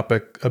week's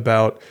topic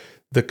about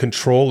the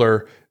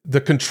controller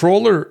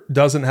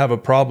doesn't have a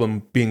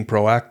problem being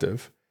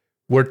proactive.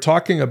 We're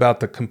talking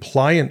about the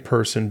compliant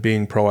person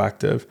being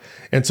proactive.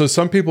 And so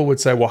some people would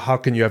say, well, how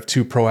can you have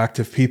two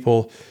proactive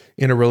people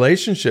in a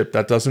relationship?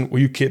 That doesn't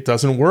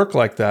work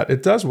like that.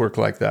 It does work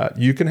like that.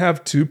 You can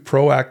have two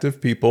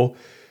proactive people.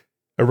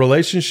 A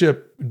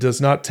relationship does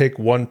not take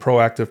one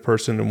proactive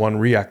person and one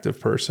reactive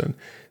person.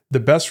 The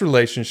best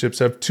relationships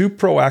have two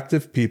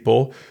proactive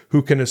people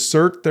who can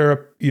assert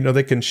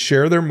they can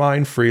share their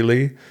mind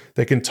freely.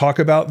 They can talk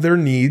about their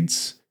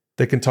needs.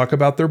 They can talk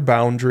about their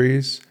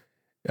boundaries.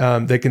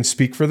 They can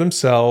speak for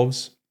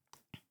themselves.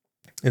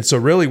 And so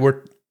really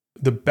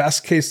the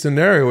best case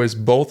scenario is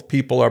both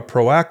people are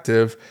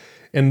proactive.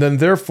 And then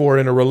therefore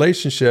in a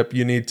relationship,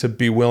 you need to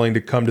be willing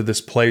to come to this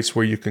place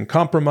where you can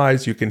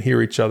compromise, you can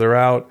hear each other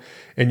out,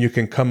 and you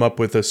can come up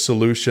with a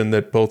solution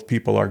that both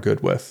people are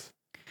good with.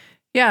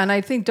 Yeah, and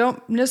I think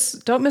don't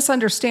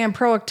misunderstand,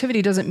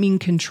 proactivity doesn't mean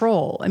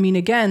control. I mean,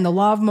 again, the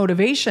law of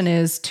motivation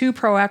is two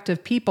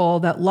proactive people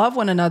that love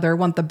one another,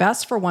 want the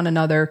best for one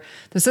another.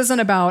 This isn't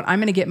about, I'm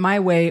going to get my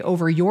way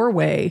over your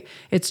way.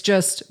 It's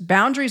just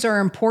boundaries are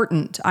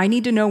important. I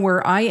need to know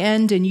where I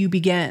end and you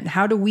begin.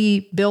 How do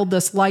we build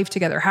this life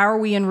together? How are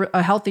we in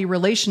a healthy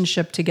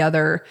relationship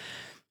together?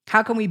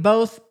 How can we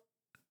both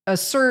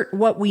assert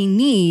what we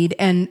need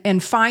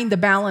and find the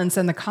balance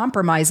and the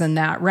compromise in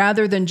that,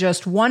 rather than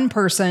just one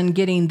person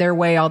getting their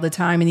way all the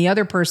time and the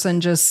other person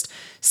just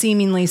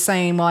seemingly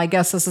saying, well, I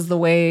guess this is the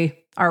way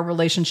our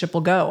relationship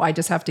will go. I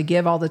just have to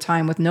give all the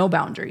time with no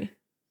boundary.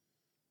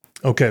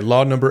 Okay,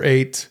 law number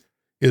 8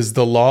 is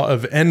the law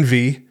of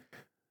envy.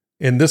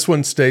 And this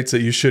one states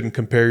that you shouldn't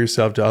compare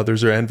yourself to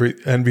others or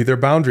envy their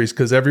boundaries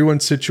because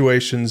everyone's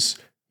situation's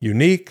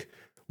unique.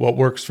 What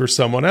works for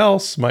someone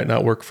else might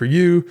not work for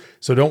you.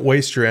 So don't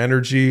waste your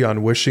energy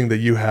on wishing that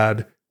you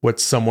had what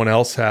someone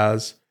else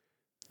has.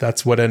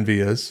 That's what envy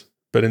is.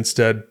 But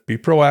instead, be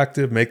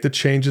proactive, make the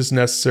changes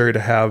necessary to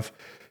have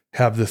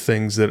the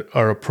things that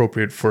are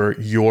appropriate for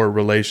your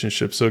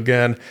relationship. So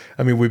again,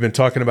 I mean, we've been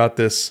talking about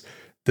this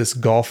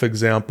golf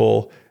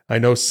example. I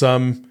know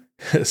some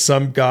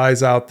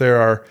guys out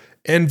there are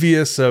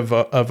envious of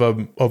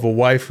a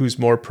wife who's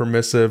more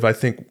permissive. I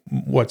think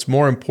what's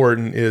more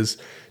important is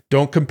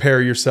don't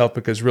compare yourself,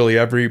 because really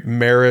every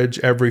marriage,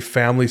 every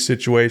family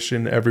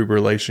situation, every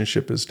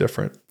relationship is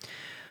different.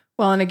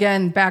 Well, and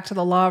again, back to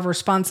the law of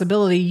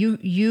responsibility,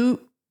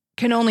 you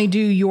can only do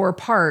your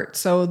part.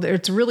 So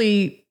it's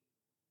really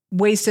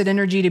wasted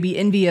energy to be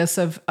envious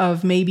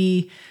of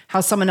maybe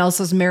how someone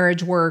else's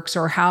marriage works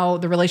or how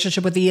the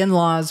relationship with the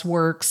in-laws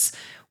works.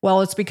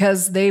 Well, it's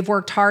because they've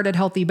worked hard at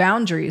healthy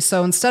boundaries.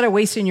 So instead of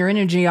wasting your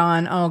energy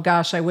on, oh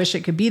gosh, I wish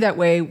it could be that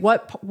way,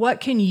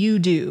 what can you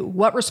do?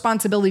 What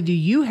responsibility do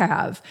you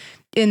have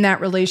in that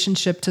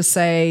relationship to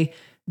say,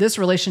 this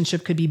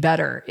relationship could be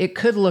better? It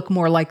could look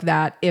more like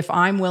that if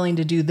I'm willing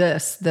to do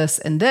this, this,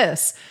 and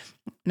this.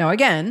 Now,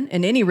 again,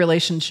 in any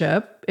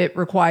relationship, it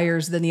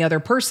requires then the other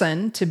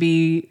person to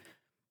be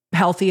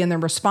healthy in their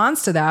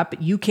response to that,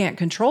 but you can't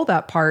control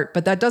that part.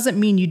 But that doesn't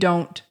mean you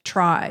don't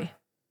try.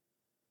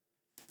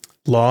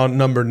 Law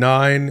number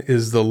 9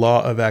 is the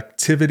law of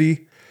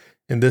activity.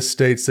 And this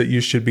states that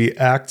you should be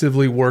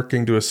actively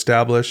working to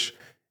establish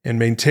and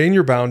maintain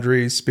your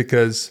boundaries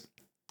because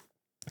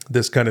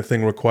this kind of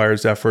thing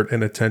requires effort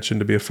and attention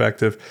to be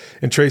effective.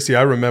 And Tracy,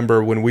 I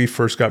remember when we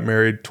first got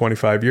married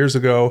 25 years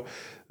ago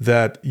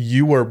that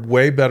you were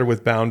way better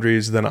with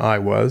boundaries than I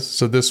was.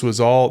 So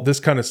this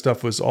kind of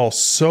stuff was all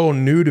so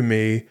new to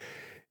me.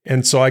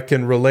 And so I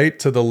can relate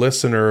to the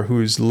listener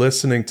who's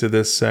listening to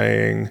this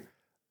saying,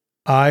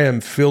 I am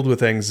filled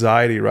with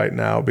anxiety right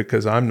now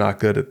because I'm not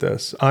good at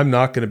this. I'm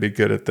not going to be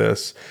good at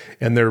this.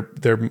 And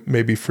they're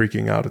maybe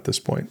freaking out at this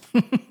point.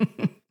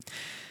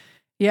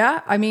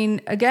 Yeah. I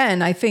mean,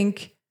 again, I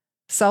think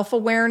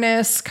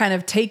self-awareness, kind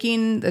of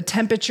taking the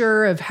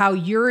temperature of how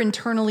you're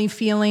internally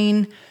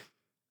feeling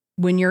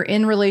when you're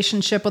in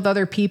relationship with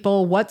other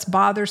people, what's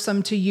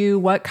bothersome to you,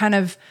 what kind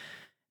of,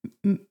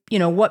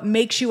 what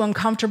makes you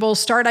uncomfortable,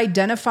 start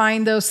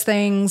identifying those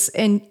things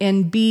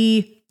and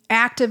be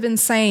active in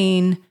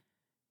saying,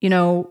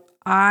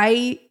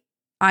 I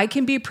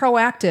can be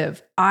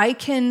proactive. I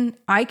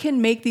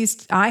can make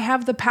these, I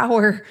have the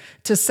power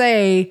to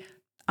say,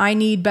 I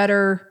need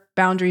better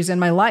boundaries in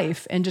my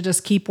life and to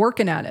just keep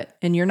working at it.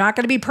 And you're not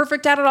going to be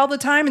perfect at it all the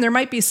time. And there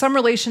might be some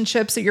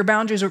relationships that your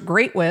boundaries are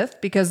great with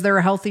because they're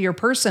a healthier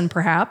person,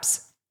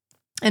 perhaps.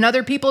 And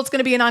other people, it's going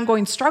to be an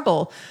ongoing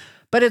struggle,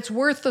 but it's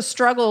worth the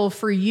struggle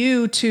for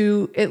you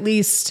to at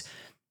least,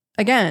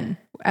 again,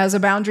 as a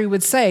boundary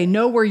would say,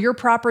 know where your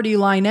property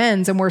line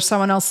ends and where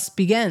someone else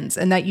begins,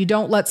 and that you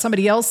don't let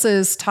somebody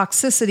else's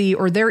toxicity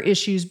or their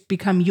issues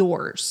become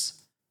yours.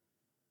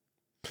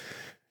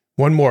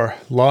 One more.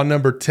 Law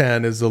number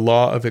 10 is the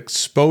law of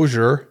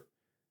exposure.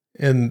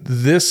 And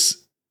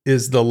this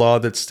is the law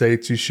that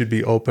states you should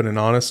be open and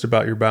honest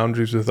about your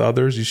boundaries with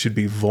others. You should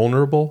be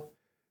vulnerable.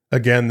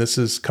 Again, this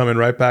is coming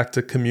right back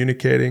to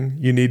communicating.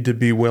 You need to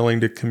be willing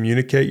to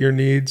communicate your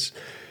needs.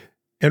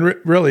 And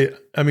really,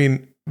 I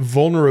mean,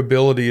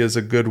 vulnerability is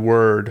a good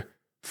word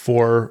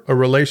for a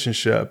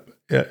relationship.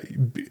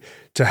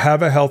 To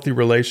have a healthy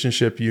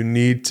relationship, you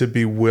need to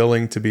be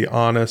willing to be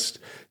honest,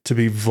 to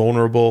be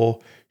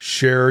vulnerable,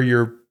 share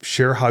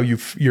how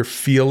you're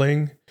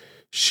feeling,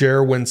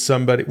 share when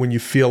you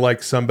feel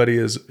like somebody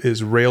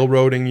is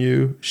railroading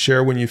you,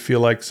 share when you feel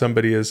like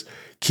somebody is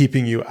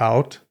keeping you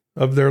out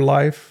of their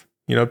life,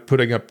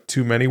 putting up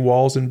too many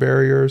walls and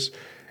barriers.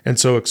 And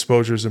so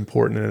exposure is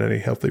important in any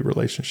healthy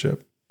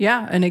relationship.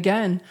 Yeah. And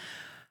again,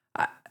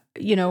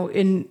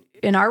 in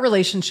our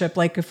relationship,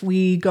 like if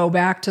we go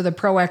back to the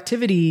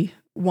proactivity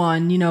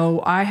one,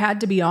 I had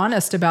to be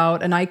honest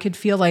about, and I could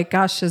feel like,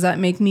 gosh, does that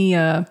make me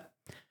a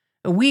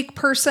weak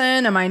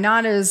person? Am I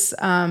not as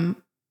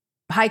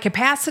high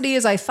capacity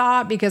as I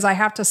thought? Because I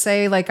have to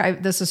say,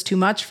 this is too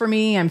much for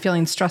me. I'm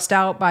feeling stressed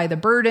out by the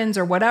burdens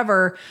or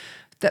whatever.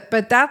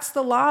 But that's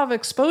the law of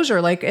exposure.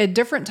 Like at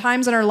different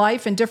times in our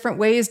life, in different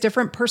ways,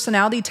 different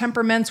personality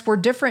temperaments, we're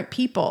different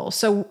people.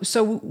 So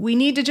we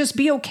need to just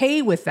be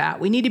okay with that.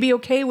 We need to be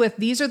okay with,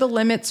 these are the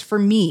limits for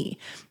me.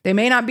 They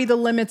may not be the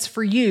limits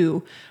for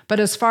you, but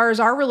as far as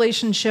our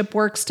relationship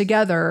works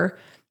together,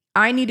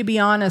 I need to be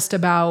honest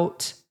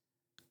about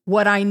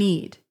what I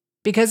need.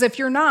 Because if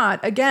you're not,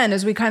 again,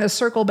 as we kind of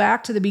circle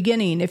back to the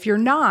beginning, if you're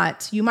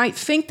not, you might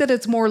think that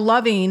it's more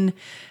loving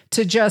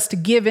to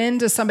just give in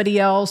to somebody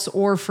else,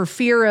 or for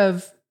fear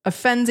of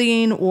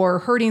offending or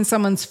hurting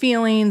someone's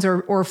feelings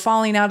or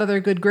falling out of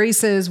their good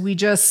graces, we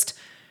just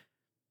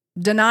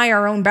deny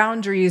our own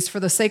boundaries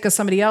for the sake of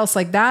somebody else.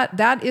 Like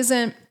that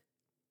isn't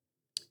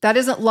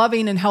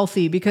loving and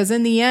healthy, because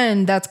in the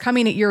end, that's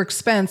coming at your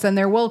expense. And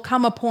there will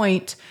come a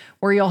point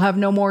where you'll have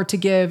no more to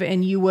give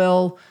and you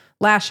will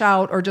lash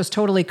out or just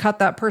totally cut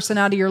that person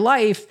out of your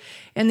life.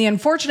 And the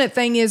unfortunate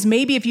thing is,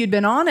 maybe if you'd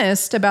been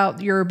honest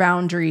about your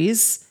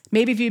boundaries,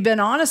 maybe if you'd been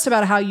honest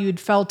about how you'd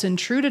felt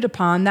intruded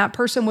upon, that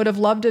person would have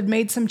loved to have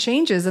made some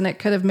changes and it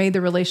could have made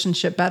the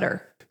relationship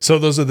better. So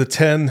those are the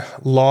 10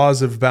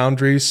 laws of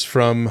boundaries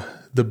from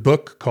the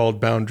book called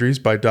Boundaries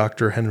by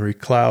Dr. Henry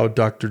Cloud,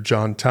 Dr.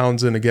 John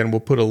Townsend. Again, we'll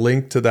put a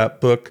link to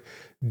that book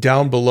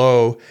down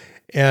below.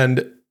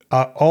 And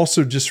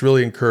also just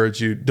really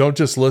encourage you, don't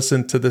just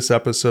listen to this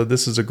episode.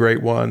 This is a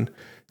great one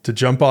to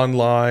jump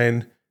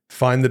online,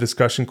 find the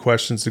discussion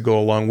questions to go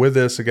along with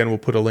this. Again, we'll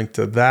put a link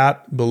to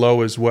that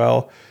below as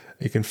well.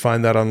 You can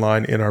find that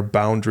online in our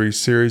Boundaries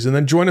series. And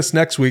then join us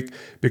next week,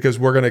 because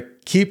we're going to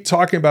keep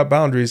talking about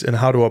boundaries and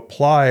how to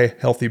apply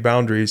healthy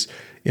boundaries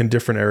in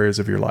different areas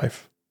of your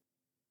life.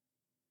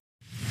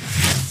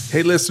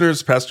 Hey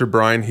listeners, Pastor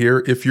Brian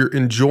here. If you're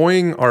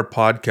enjoying our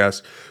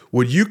podcast,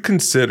 would you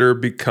consider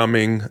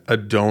becoming a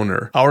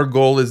donor? Our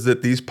goal is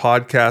that these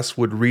podcasts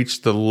would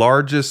reach the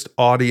largest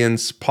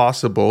audience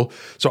possible.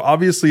 So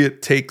obviously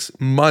it takes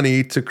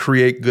money to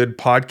create good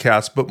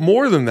podcasts, but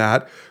more than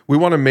that, we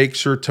want to make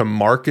sure to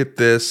market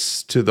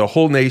this to the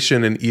whole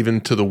nation and even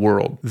to the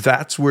world.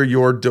 That's where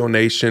your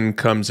donation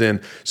comes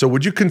in. So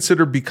would you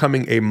consider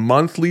becoming a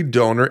monthly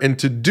donor? And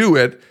to do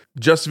it,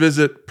 just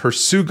visit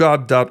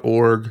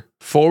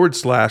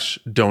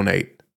pursuegod.org/donate.